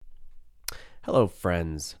Hello,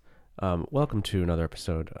 friends. Welcome to another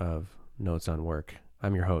episode of Notes on Work.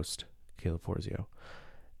 I'm your host, Caleb Forzio,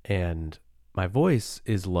 and my voice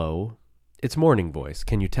is low. It's morning voice.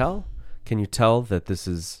 Can you tell? Can you tell that this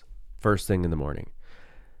is first thing in the morning?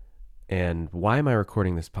 And why am I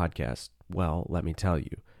recording this podcast? Well, let me tell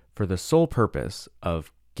you. For the sole purpose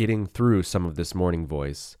of getting through some of this morning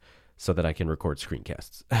voice so that I can record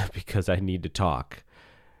screencasts because I need to talk.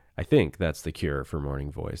 I think that's the cure for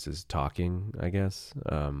morning voice is talking, I guess.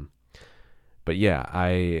 But yeah,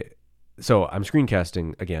 I'm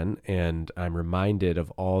screencasting again, and I'm reminded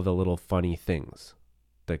of all the little funny things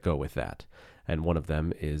that go with that. And one of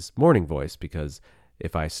them is morning voice, because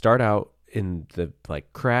if I start out in the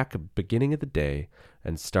crack beginning of the day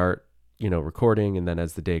and start, recording, and then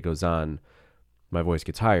as the day goes on, my voice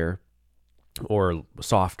gets higher or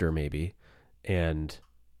softer maybe, and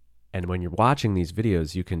when you're watching these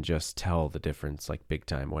videos, you can just tell the difference big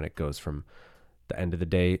time when it goes from the end of the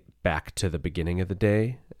day back to the beginning of the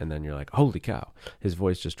day. And then you're like, holy cow, his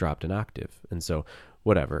voice just dropped an octave. And so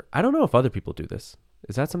whatever. I don't know if other people do this.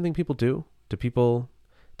 Is that something people do? Do people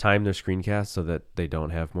time their screencasts so that they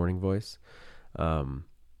don't have morning voice?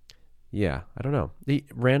 Yeah, I don't know. The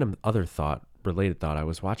random other related thought, I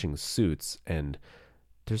was watching Suits, and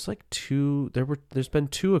there's been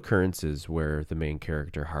two occurrences where the main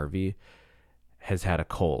character, Harvey, has had a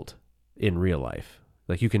cold in real life.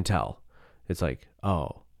 You can tell. It's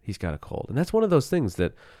oh, he's got a cold. And that's one of those things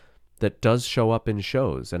that does show up in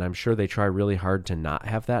shows. And I'm sure they try really hard to not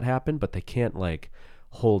have that happen, but they can't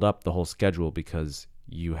hold up the whole schedule because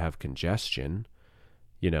you have congestion,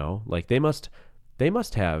 they must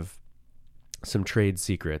have some trade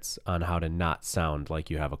secrets on how to not sound like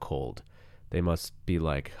you have a cold. They must be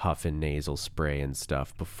huffing nasal spray and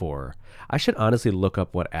stuff before. I should honestly look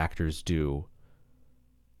up what actors do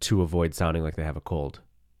to avoid sounding like they have a cold.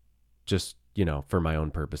 Just, for my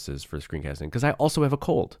own purposes for screencasting. Because I also have a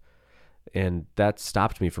cold. And that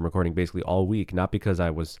stopped me from recording basically all week. Not because I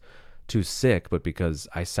was too sick, but because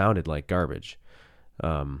I sounded like garbage.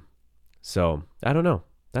 So, I don't know.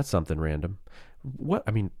 That's something random.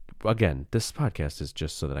 Again, this podcast is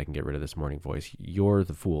just so that I can get rid of this morning voice. You're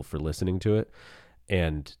the fool for listening to it.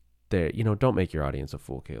 And don't make your audience a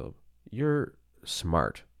fool, Caleb. You're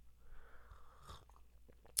smart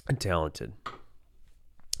and talented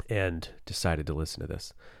and decided to listen to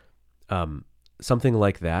this. Something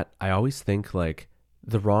like that, I always think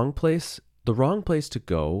the wrong place to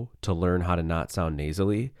go to learn how to not sound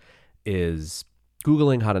nasally is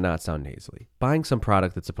Googling how to not sound nasally, buying some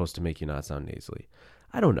product that's supposed to make you not sound nasally.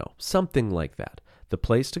 I don't know, something like that. The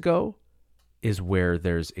place to go is where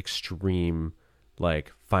there's extreme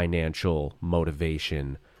financial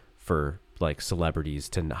motivation for celebrities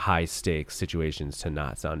to high stakes situations to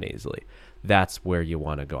not sound nasally. That's where you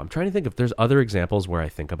want to go. I'm trying to think if there's other examples where I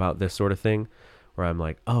think about this sort of thing where I'm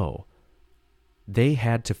oh, they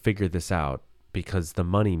had to figure this out because the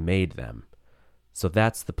money made them. So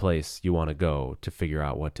that's the place you want to go to figure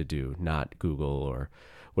out what to do, not Google or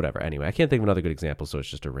whatever. Anyway, I can't think of another good example, so it's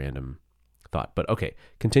just a random thought. But okay,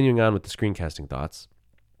 continuing on with the screencasting thoughts.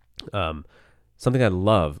 Something I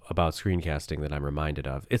love about screencasting that I'm reminded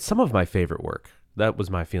of, it's some of my favorite work. That was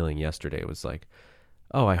my feeling yesterday. It was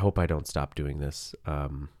oh, I hope I don't stop doing this.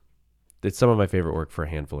 It's some of my favorite work for a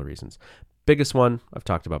handful of reasons. Biggest one I've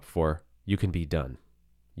talked about before, you can be done.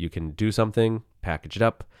 You can do something, package it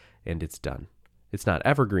up, and it's done. It's not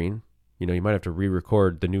evergreen. You might have to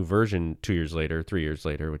re-record the new version 2 years later, 3 years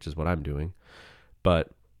later, which is what I'm doing. But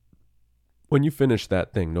when you finish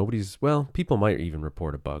that thing, people might even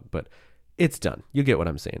report a bug, but it's done. You get what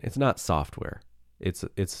I'm saying. It's not software. It's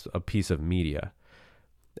a piece of media.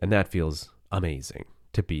 And that feels amazing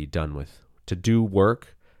to be done with, to do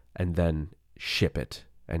work and then ship it.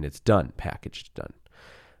 And it's done, packaged, done.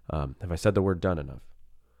 Have I said the word done enough?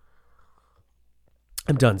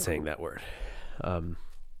 I'm done saying that word.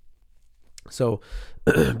 So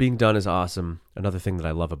being done is awesome. Another thing that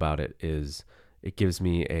I love about it is it gives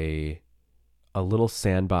me a little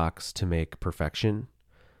sandbox to make perfection.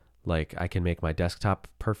 I can make my desktop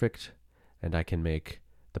perfect, and I can make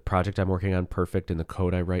the project I'm working on perfect and the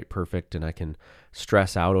code I write perfect, and I can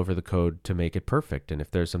stress out over the code to make it perfect. And if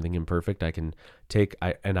there's something imperfect, I can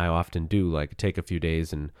I often do take a few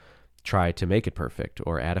days and try to make it perfect,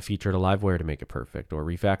 or add a feature to Livewire to make it perfect, or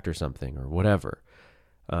refactor something or whatever.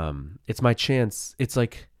 It's my chance. It's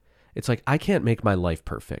like I can't make my life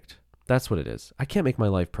perfect. That's what it is. I can't make my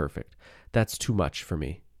life perfect. That's too much for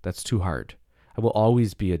me. That's too hard. I will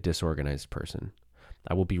always be a disorganized person.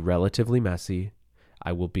 I will be relatively messy.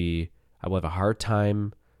 I will have a hard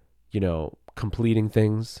time, completing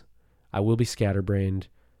things. I will be scatterbrained.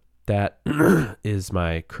 that is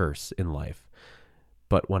my curse in life.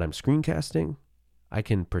 But when I'm screencasting, I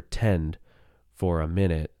can pretend for a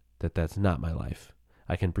minute that that's not my life.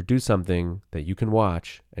 I can produce something that you can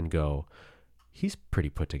watch and go, he's pretty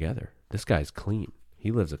put together. This guy's clean. He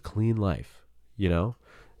lives a clean life, you know?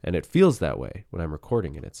 And it feels that way when I'm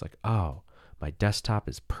recording it. It's like, oh, my desktop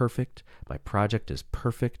is perfect. My project is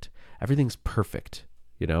perfect. Everything's perfect,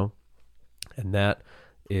 you know? And that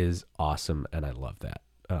is awesome. And I love that.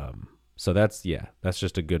 So that's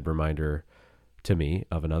just a good reminder to me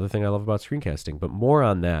of another thing I love about screencasting. But more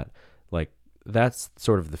on that, like that's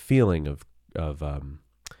sort of the feeling of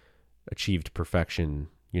achieved perfection,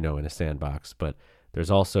 you know, in a sandbox. But there's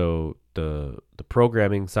also the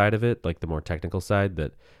programming side of it, like the more technical side,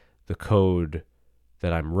 that the code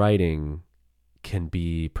that I'm writing can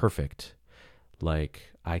be perfect.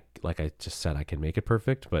 Like I just said, I can make it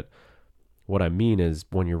perfect. But what I mean is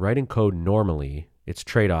when you're writing code normally, it's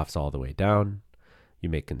trade-offs all the way down. You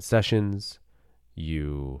make concessions,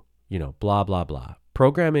 you know, blah, blah, blah.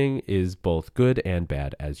 Programming is both good and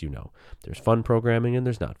bad, as you know. There's fun programming and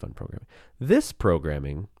there's not fun programming. This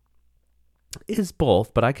programming is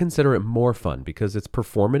both, but I consider it more fun because it's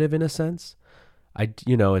performative in a sense.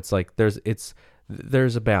 It's like there's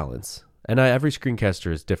a balance, and every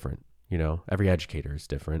screencaster is different. You know, every educator is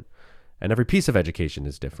different, and every piece of education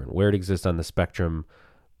is different. Where it exists on the spectrum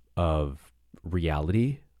of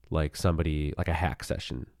reality, like a hack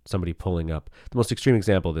session, somebody pulling up. The most extreme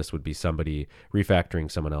example of this would be somebody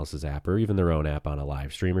refactoring someone else's app or even their own app on a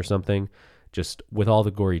live stream or something, just with all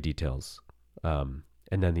the gory details.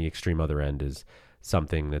 And then the extreme other end is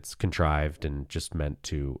something that's contrived and just meant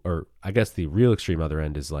to, or I guess the real extreme other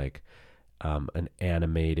end is like an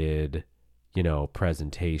animated, you know,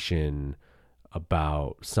 presentation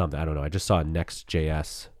about something. I don't know. I just saw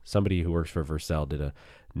Next.js. Somebody who works for Vercel did a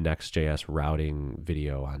Next.js routing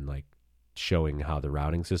video on like showing how the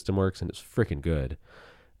routing system works, and it's freaking good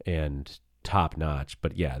and top notch.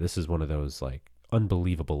 But yeah, this is one of those like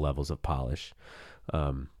unbelievable levels of polish.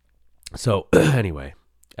 So anyway,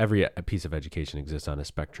 every piece of education exists on a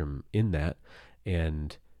spectrum in that,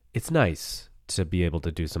 and it's nice to be able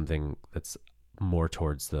to do something that's more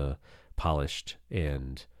towards the polished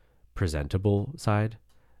and presentable side,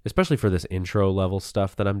 especially for this intro level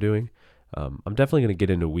stuff that I'm doing. I'm definitely going to get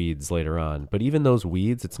into weeds later on, but even those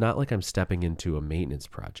weeds, it's not like I'm stepping into a maintenance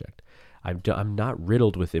project. I'm not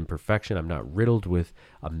riddled with imperfection. I'm not riddled with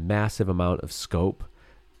a massive amount of scope.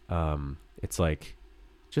 It's like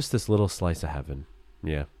just this little slice of heaven.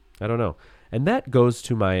 Yeah, I don't know. And that goes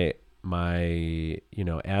to my, you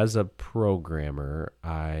know, as a programmer,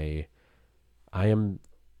 I am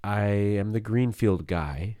the greenfield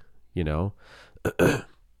guy, you know.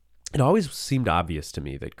 It always seemed obvious to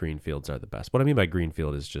me that greenfields are the best. What I mean by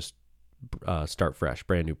greenfield is just start fresh,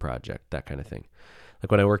 brand new project, that kind of thing. Like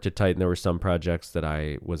when I worked at Titan, there were some projects that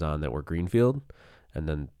I was on that were greenfield, and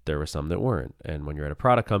then there were some that weren't. And when you're at a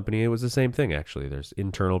product company, it was the same thing, actually. There's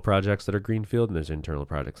internal projects that are greenfield, and there's internal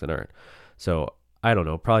projects that aren't. So I don't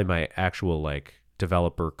know, probably my actual like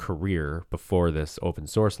developer career before this open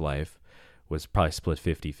source life was probably split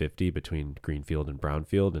 50-50 between greenfield and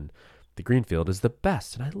brownfield, and the greenfield is the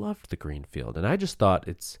best, and I loved the greenfield. And I just thought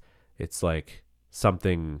it's like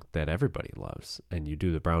something that everybody loves, and you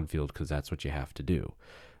do the brownfield because that's what you have to do.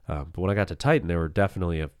 But when I got to Titan, there were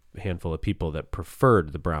definitely a handful of people that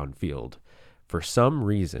preferred the brownfield. For some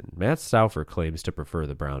reason, Matt Stauffer claims to prefer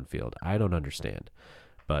the brownfield. I don't understand.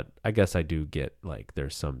 But I guess I do get, like,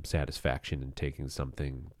 there's some satisfaction in taking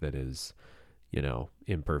something that is, you know,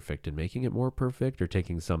 imperfect and making it more perfect, or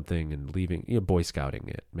taking something and leaving, you know, Boy Scouting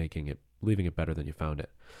it, leaving it better than you found it.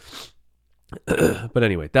 But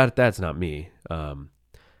anyway, that's not me.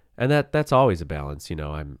 And that's always a balance, you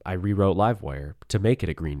know. I rewrote Livewire to make it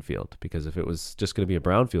a greenfield, because if it was just going to be a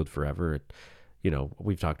brownfield forever, you know,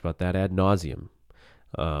 we've talked about that ad nauseum.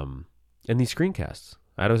 And these screencasts,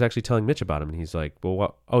 I was actually telling Mitch about him, and he's like, "Well,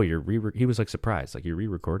 what? Oh, he was like surprised, like, you're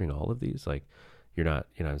re-recording all of these? Like, you're not,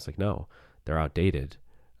 you know?" I was like, "No, they're outdated."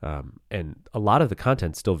 And a lot of the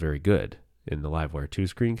content's still very good in the Livewire 2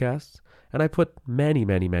 screencasts, and I put many,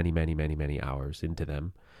 many, many, many, many, many hours into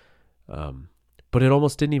them. But it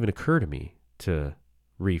almost didn't even occur to me to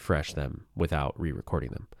refresh them without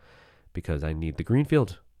re-recording them, because I need the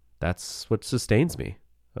greenfield. That's what sustains me.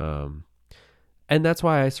 And that's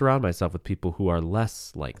why I surround myself with people who are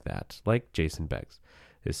less like that. Like Jason Beggs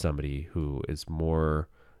is somebody who is more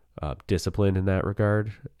disciplined in that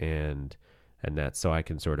regard, and that's so I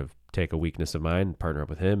can sort of take a weakness of mine, partner up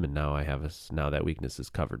with him, and now now that weakness is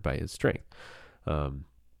covered by his strength.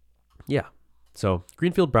 Yeah. So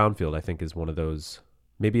greenfield, brownfield, I think, is one of those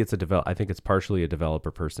Maybe it's I think it's partially a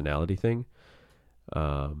developer personality thing.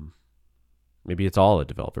 Maybe it's all a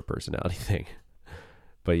developer personality thing.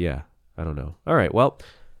 But yeah, I don't know. All right, well,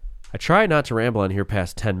 I try not to ramble on here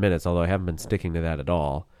past 10 minutes, although I haven't been sticking to that at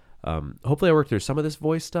all. Hopefully I worked through some of this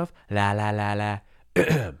voice stuff. La, la, la, la.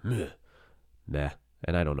 Nah,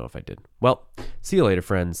 and I don't know if I did. Well, see you later,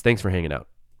 friends. Thanks for hanging out.